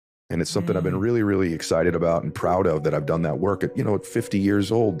And it's something I've been really, really excited about and proud of that I've done that work at, at 50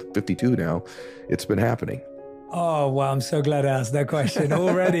 years old, 52 now, it's been happening. Oh, wow. I'm so glad I asked that question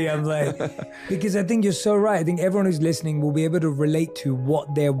already. I'm like, because I think you're so right. I think everyone who's listening will be able to relate to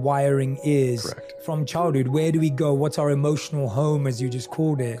what their wiring is. Correct. From childhood. Where do we go? What's our emotional home, as you just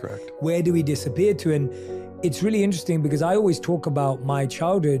called it? Correct. Where do we disappear to? And it's really interesting because I always talk about my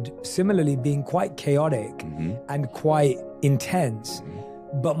childhood similarly being quite chaotic and quite intense.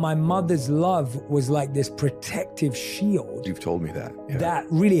 But my mother's love was like this protective shield. You've told me that. Yeah. That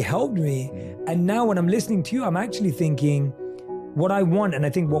really helped me. And now when I'm listening to you, I'm actually thinking what I want, and I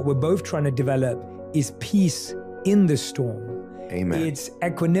think what we're both trying to develop is peace in the storm. Amen. It's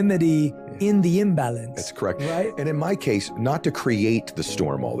equanimity in the imbalance. That's correct. Right? And in my case, not to create the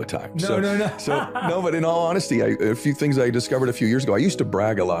storm all the time. No. But in all honesty, a few things I discovered a few years ago, I used to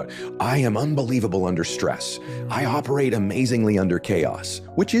brag a lot. I am unbelievable under stress. I operate amazingly under chaos,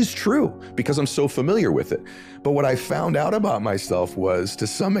 which is true because I'm so familiar with it. But what I found out about myself was, to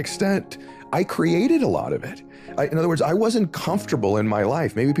some extent, I created a lot of it. In other words, I wasn't comfortable in my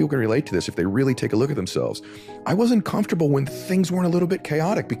life. Maybe people can relate to this if they really take a look at themselves. I wasn't comfortable when things weren't a little bit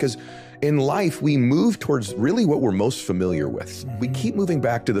chaotic, because in life, we move towards really what we're most familiar with. We keep moving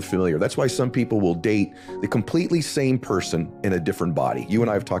back to the familiar. That's why some people will date the completely same person in a different body. You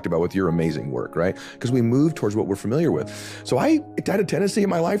and I have talked about with your amazing work, right? Because we move towards what we're familiar with. So I had a tendency in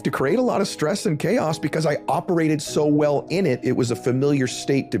my life to create a lot of stress and chaos because I operated so well in it. It was a familiar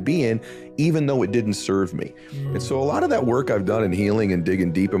state to be in, even though it didn't serve me. And so a lot of that work I've done in healing and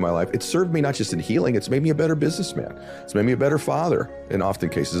digging deep in my life, it served me not just in healing, it's made me a better businessman. It's made me a better father, in often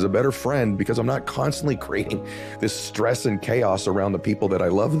cases, a better friend, because I'm not constantly creating this stress and chaos around the people that I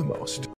love the most.